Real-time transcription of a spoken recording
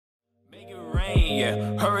rain,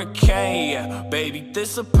 yeah, hurricane, yeah. Baby,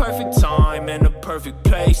 this a perfect time and a perfect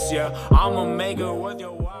place, yeah. I'ma make it worth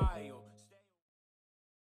your while.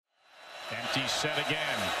 Empty set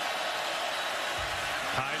again.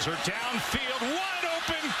 Kaiser downfield, wide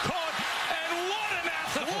open, caught, and what an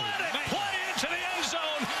athletic play into the end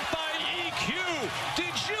zone by EQ.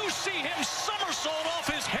 Did you see him somersault off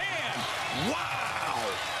his hand?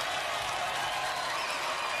 Wow!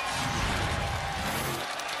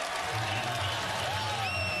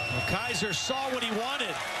 Well, Kaiser saw what he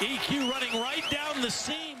wanted. EQ running right down the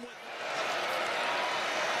seam.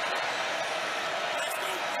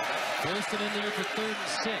 First and in there for 3rd and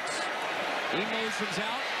 6. He motions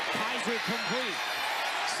out. Kaiser complete.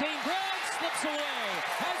 St. Brown slips away.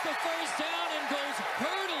 Has the first down and goes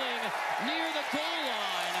hurtling near the goal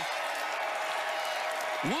line.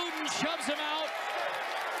 Wooten shoves him out.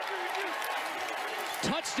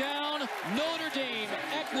 Touchdown, Notre Dame.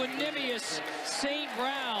 Equanimeous St.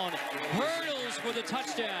 Brown hurdles for the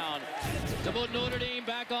touchdown to put Notre Dame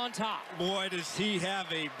back on top. Boy, does he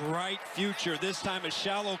have a bright future. This time a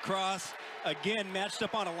shallow cross, again matched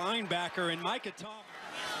up on a linebacker, and Micah Thomas.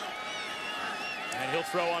 And he'll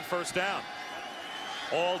throw on first down.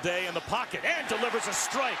 All day in the pocket and delivers a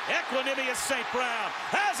strike. Equanimeous St. Brown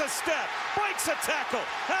has a step, breaks a tackle.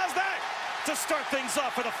 How's that to start things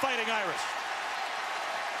off for the Fighting Irish?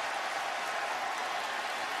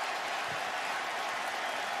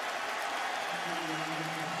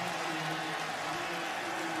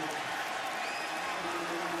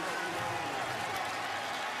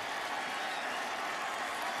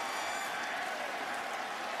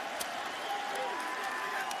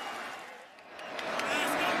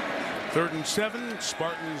 Third and 7,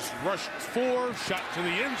 Spartans rushed 4, shot to the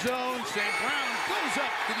end zone. St. Brown goes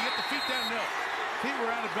up. Did he get the feet down? No. Feet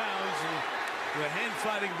were out of bounds. And the hand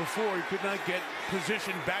fighting before, he could not get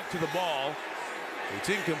position back to the ball. It's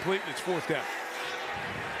incomplete, and it's 4th down.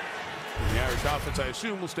 And the Irish offense, I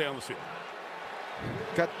assume, will stay on the field.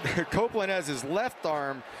 Copeland has his left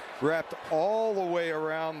arm wrapped all the way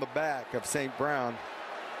around the back of St. Brown.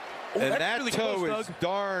 Oh, and that really toe close, is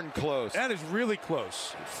darn close. That is really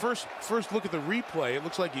close. First look at the replay. It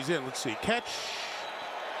looks like he's in. Let's see. Catch.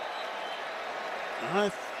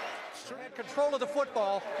 Had control of the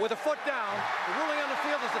football with a foot down. The ruling on the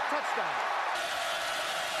field is a touchdown.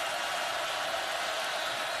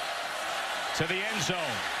 To the end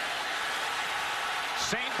zone.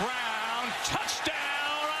 St. Brown,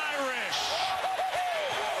 touchdown Irish.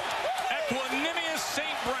 Equanimeous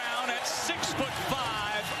St. Brown at 6'5",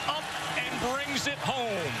 up and brings it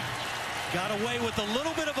home. Got away with a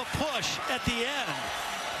little bit of a push at the end.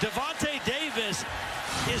 Devontae Davis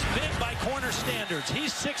is big by corner standards.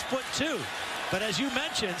 He's 6'2". But as you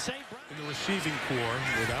mentioned, St. Brown in the receiving corps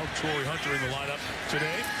without Troy Hunter in the lineup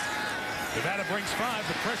today. Nevada brings 5.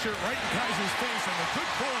 The pressure right in Kaiser's face, and the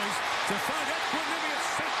good poise to find Equanimeous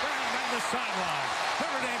St. Brown down the sideline.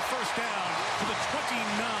 Notre Dame first down to the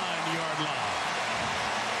 29-yard line.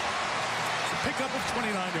 It's a pickup of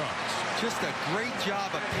 29 yards. Just a great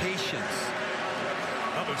job of patience.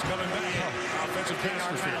 Hubbard's coming back. Offensive pass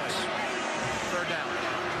interference. 3rd down.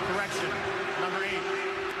 Correction. Number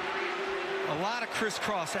 8. A lot of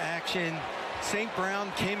crisscross action. St.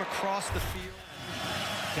 Brown came across the field.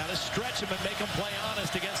 Got to stretch him and make him play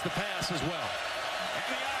honest against the pass as well.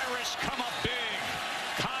 And the Irish come up big.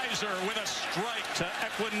 Kaiser with a strike to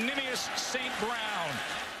Equanimeous St. Brown.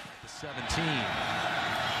 17.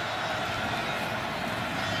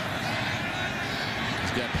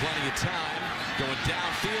 He's got plenty of time. Going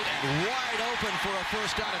downfield and wide open for a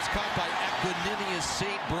first down. It's caught by Equanimeous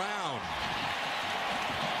St. Brown.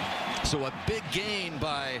 So a big gain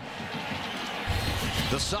by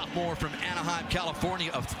the sophomore from Anaheim,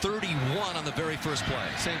 California, of 31 on the very first play.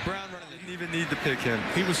 St. Brown didn't even need to pick him.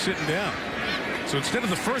 He was sitting down. So instead of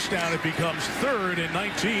the first down, it becomes 3rd and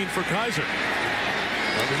 19 for Kaiser.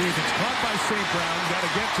 Underneath, it's caught by St. Brown. Got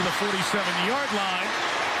to get to the 47-yard line.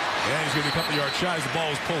 And he's going to be a couple yards shy as the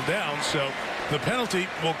ball is pulled down. So the penalty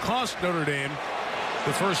will cost Notre Dame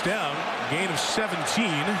the first down. Gain of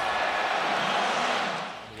 17.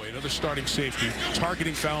 Another starting safety,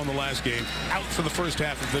 targeting foul in the last game, out for the first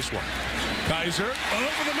half of this one. Kaiser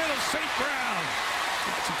over the middle, St. Brown.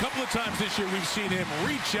 It's a couple of times this year we've seen him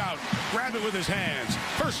reach out, grab it with his hands.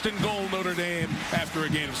 1st and goal, Notre Dame, after a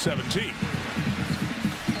gain of 17.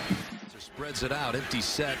 Spreads it out, empty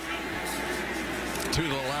set. 2 to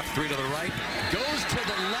the left, 3 to the right. Goes to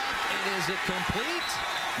the left, and is it complete?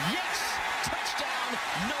 Yes! Touchdown,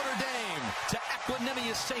 Notre Dame to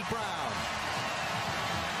Equanimeous St. Brown.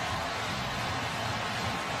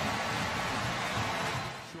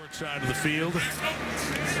 Side of the field.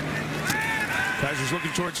 Kaiser's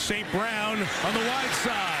looking towards St. Brown on the wide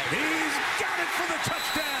side. He's got it for the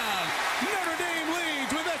touchdown. Notre Dame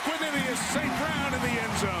leads with Equanimeous St. Brown in the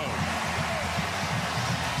end zone.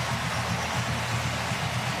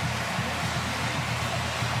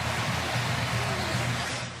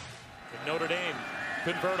 Notre Dame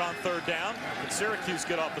convert on third down, and Syracuse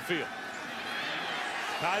get off the field.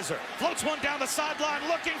 Kaiser floats one down the sideline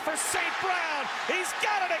looking for St. Brown. He's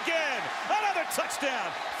got it again. Another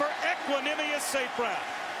touchdown for Equanimeous St. Brown.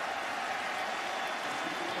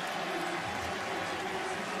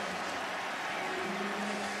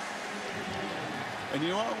 And you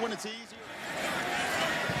know what, when it's easy.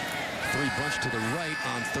 Three bunch to the right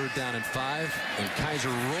on third down and 5. And Kaiser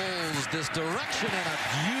rolls this direction, and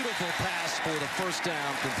a beautiful pass for the first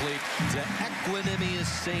down, complete to Equanimeous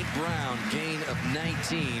St. Brown. Gain of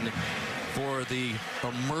 19 for the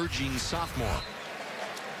emerging sophomore.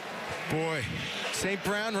 Boy, St.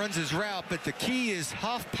 Brown runs his route, but the key is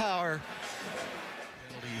half power.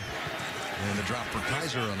 And the drop for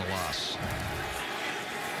Kaiser on the loss.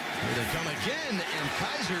 Here they come again, and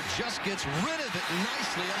Kaiser just gets rid of it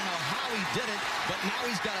nicely. I don't know how he did it, but now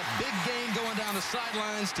he's got a big gain going down the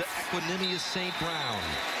sidelines to Equanimeous St. Brown,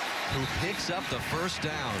 who picks up the first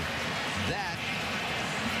down. That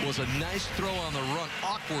was a nice throw on the run,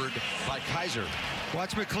 awkward by Kaiser.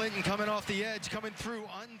 Watch McClinton coming off the edge, coming through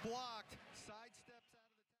unblocked. Sidesteps out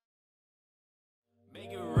of the...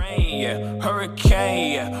 Make it rain, yeah,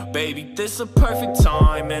 hurricane, yeah, baby, this a perfect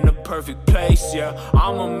time and a perfect place, yeah,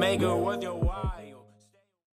 I'ma make it worth your while.